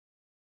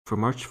For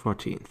March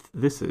 14th,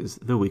 this is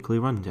the Weekly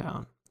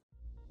Rundown.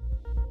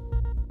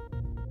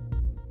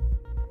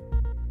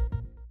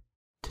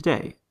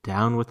 Today,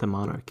 down with the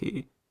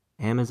monarchy,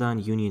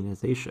 Amazon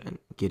unionization,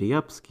 giddy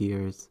up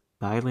skiers,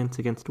 violence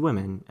against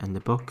women, and the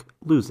book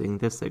Losing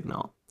the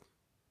Signal.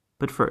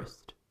 But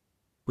first,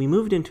 we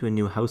moved into a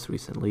new house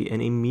recently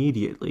and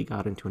immediately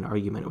got into an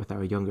argument with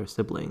our younger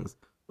siblings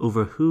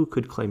over who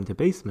could claim the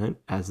basement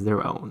as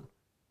their own.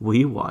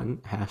 We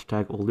won,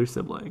 #older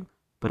sibling,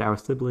 but our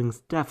siblings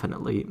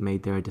definitely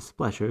made their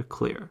displeasure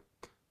clear.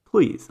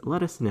 Please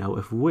let us know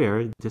if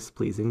we're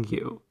displeasing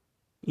you.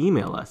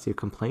 Email us your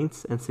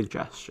complaints and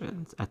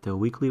suggestions at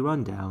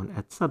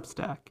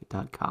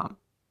theweeklyrundown@substack.com.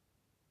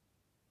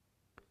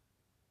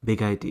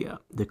 Big idea.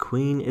 The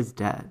Queen is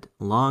dead.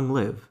 Long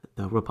live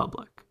the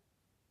Republic.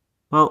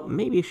 Well,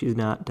 maybe she's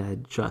not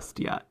dead just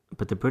yet,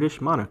 but the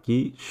British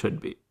monarchy should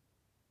be.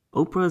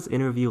 Oprah's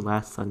interview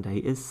last Sunday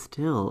is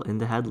still in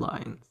the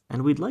headlines,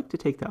 and we'd like to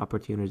take the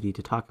opportunity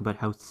to talk about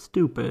how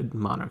stupid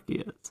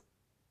monarchy is.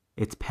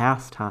 It's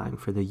past time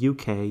for the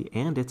UK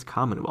and its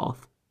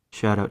Commonwealth,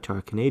 shout out to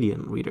our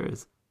Canadian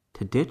readers,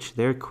 to ditch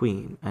their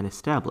queen and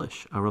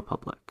establish a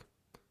republic.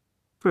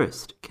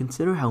 First,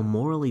 consider how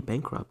morally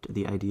bankrupt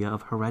the idea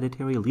of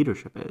hereditary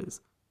leadership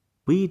is.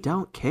 We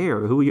don't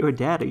care who your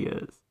daddy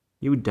is.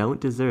 You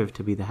don't deserve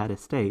to be the head of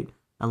state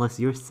unless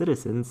your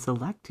citizens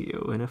select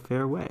you in a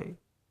fair way.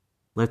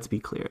 Let's be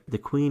clear, the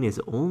Queen is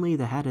only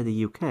the head of the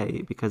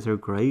UK because her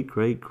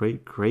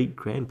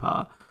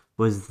great-great-great-great-grandpa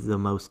was the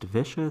most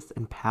vicious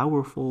and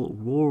powerful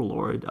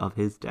warlord of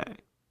his day.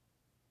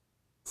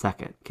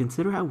 Second,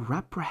 consider how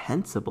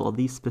reprehensible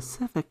the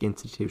specific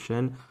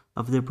institution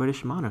of the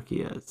British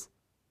monarchy is.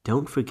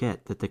 Don't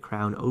forget that the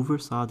Crown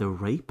oversaw the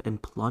rape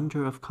and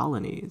plunder of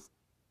colonies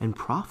and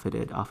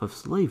profited off of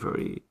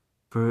slavery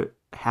for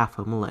half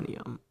a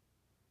millennium.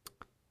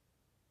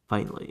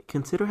 Finally,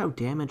 consider how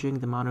damaging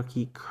the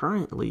monarchy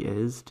currently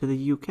is to the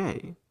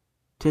UK.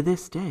 To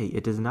this day,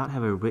 it does not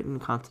have a written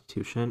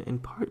constitution, in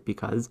part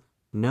because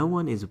no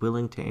one is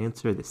willing to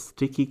answer the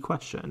sticky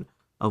question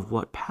of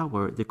what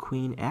power the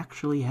Queen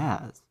actually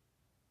has.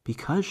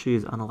 Because she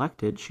is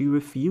unelected, she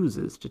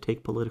refuses to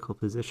take political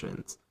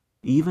positions,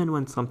 even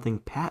when something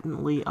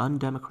patently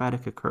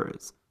undemocratic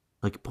occurs,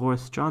 like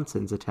Boris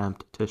Johnson's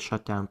attempt to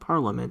shut down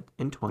Parliament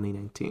in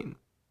 2019.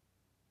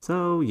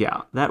 So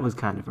yeah, that was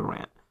kind of a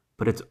rant.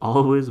 But it's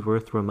always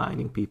worth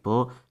reminding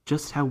people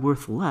just how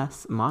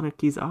worthless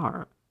monarchies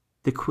are.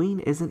 The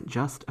Queen isn't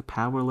just a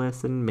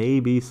powerless and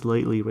maybe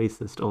slightly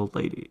racist old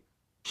lady.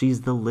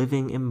 She's the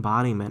living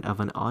embodiment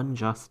of an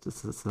unjust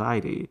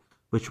society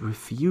which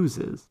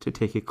refuses to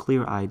take a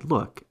clear-eyed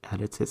look at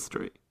its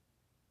history.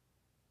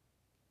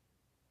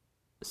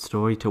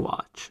 Story to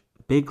watch.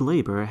 Big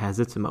Labour has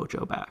its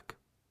mojo back.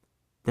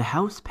 The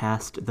House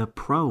passed the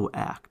PRO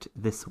Act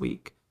this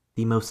week,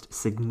 the most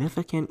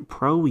significant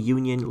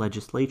pro-union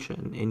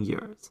legislation in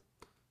years.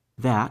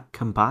 That,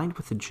 combined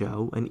with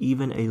Joe and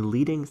even a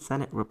leading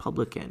Senate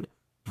Republican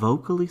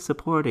vocally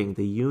supporting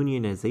the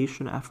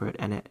unionization effort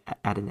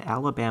at an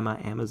Alabama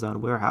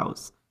Amazon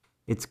warehouse,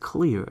 it's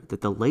clear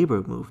that the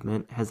labor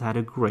movement has had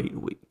a great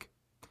week.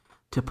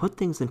 To put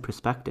things in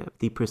perspective,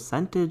 the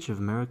percentage of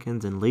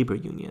Americans in labor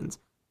unions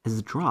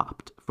has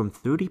dropped from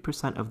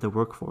 30% of the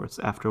workforce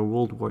after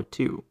World War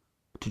II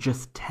to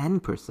just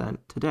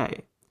 10%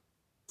 today.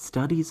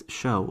 Studies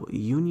show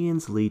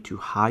unions lead to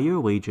higher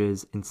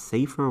wages and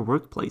safer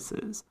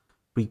workplaces,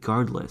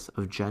 regardless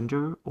of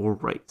gender or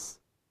race.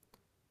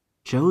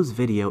 Joe's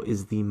video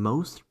is the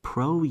most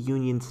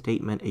pro-union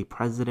statement a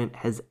president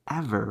has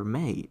ever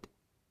made.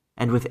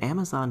 And with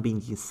Amazon being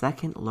the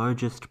second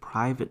largest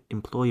private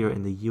employer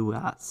in the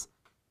US,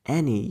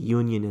 any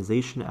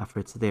unionization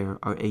efforts there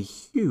are a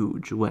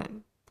huge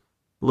win.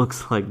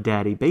 Looks like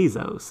Daddy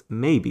Bezos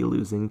may be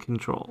losing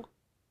control.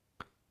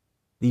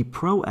 The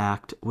PRO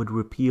Act would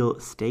repeal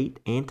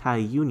state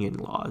anti-union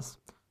laws,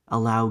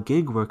 allow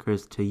gig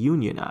workers to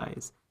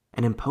unionize,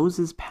 and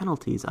imposes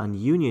penalties on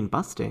union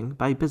busting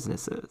by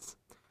businesses.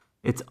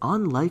 It's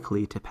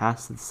unlikely to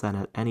pass the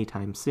Senate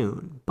anytime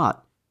soon,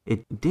 but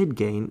it did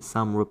gain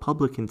some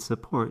Republican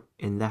support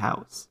in the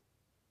House.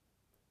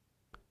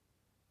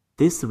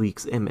 This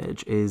week's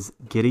image is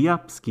Giddy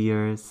Up,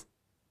 Skiers.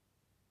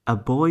 A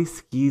boy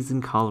skis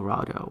in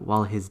Colorado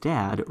while his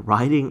dad,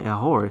 riding a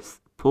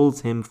horse,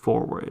 pulls him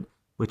forward,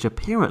 which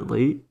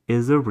apparently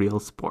is a real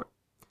sport.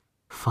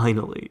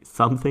 Finally,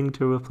 something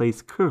to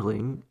replace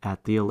curling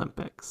at the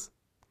Olympics.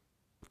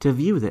 To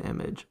view the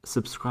image,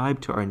 subscribe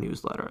to our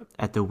newsletter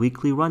at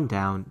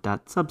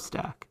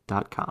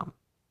theweeklyrundown.substack.com.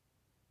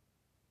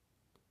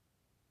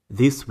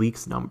 This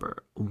week's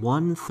number: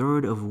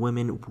 1/3 of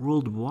women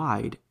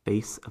worldwide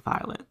face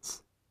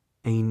violence.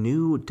 A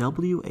new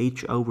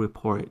WHO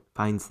report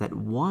finds that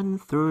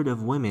 1/3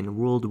 of women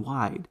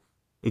worldwide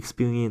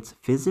experience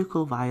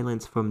physical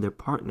violence from their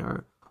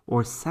partner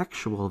or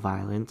sexual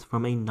violence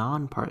from a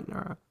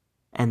non-partner,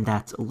 and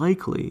that's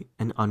likely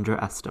an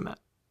underestimate.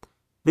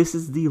 This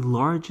is the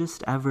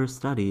largest ever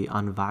study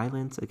on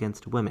violence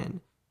against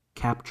women,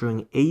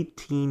 capturing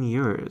 18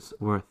 years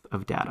worth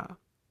of data.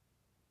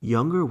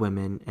 younger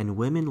women and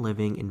women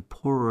living in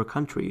poorer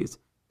countries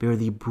bear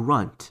the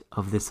brunt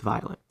of this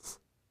violence.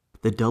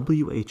 The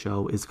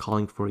WHO is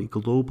calling for a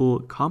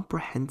global,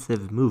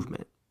 comprehensive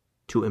movement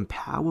to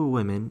empower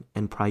women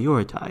and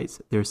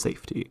prioritize their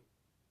safety.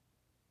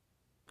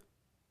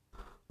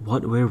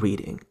 What we're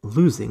reading,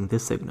 Losing the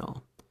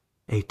Signal.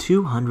 A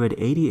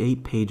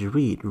 288-page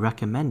read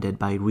recommended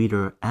by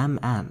reader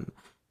MM.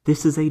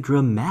 This is a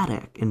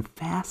dramatic and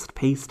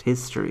fast-paced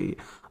history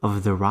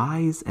of the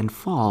rise and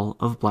fall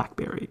of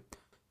BlackBerry.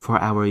 For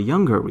our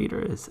younger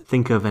readers,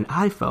 think of an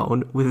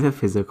iPhone with a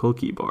physical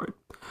keyboard.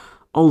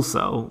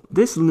 Also,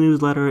 this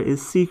newsletter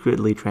is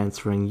secretly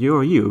transferring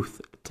your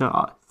youth to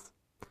us.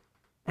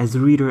 As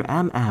reader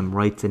MM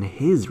writes in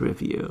his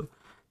review,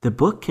 the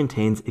book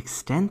contains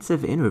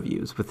extensive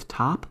interviews with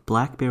top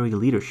BlackBerry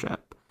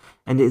leadership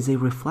and is a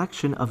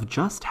reflection of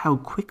just how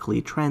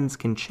quickly trends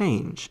can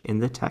change in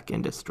the tech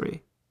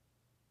industry.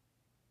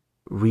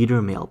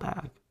 Reader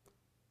Mailbag.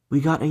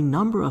 We got a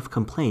number of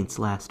complaints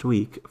last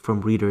week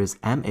from readers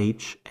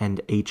MH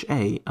and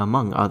HA,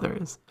 among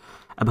others,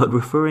 about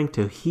referring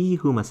to he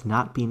who must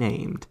not be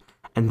named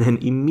and then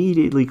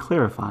immediately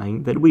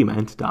clarifying that we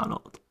meant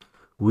Donald.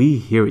 We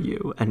hear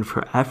you, and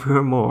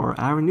forevermore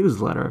our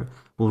newsletter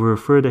will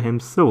refer to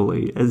him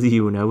solely as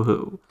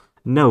you-know-who.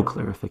 No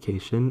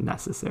clarification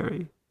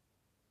necessary.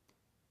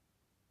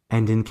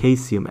 And in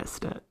case you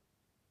missed it,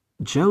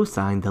 Joe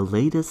signed the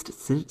latest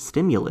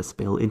stimulus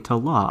bill into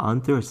law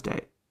on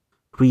Thursday.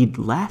 Read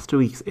last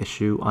week's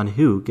issue on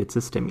who gets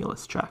a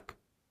stimulus check.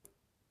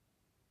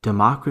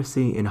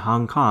 Democracy in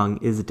Hong Kong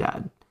is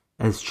dead,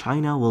 as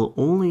China will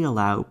only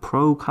allow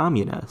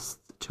pro-communists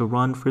to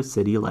run for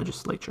city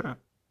legislature.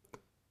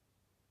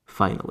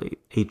 Finally,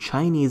 a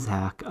Chinese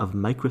hack of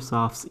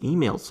Microsoft's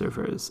email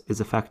servers is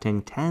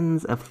affecting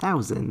tens of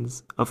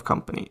thousands of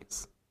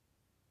companies.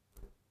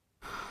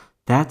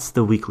 That's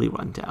the Weekly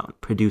Rundown,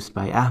 produced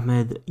by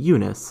Ahmed,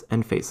 Yunus,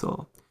 and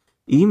Faisal.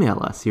 Email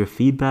us your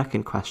feedback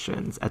and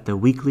questions at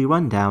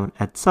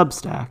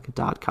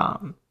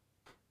theweeklyrundown@substack.com.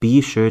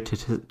 Be sure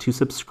to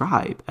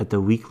subscribe at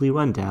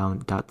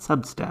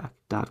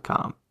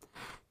theweeklyrundown.substack.com.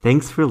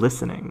 Thanks for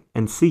listening,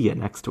 and see you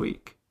next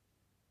week.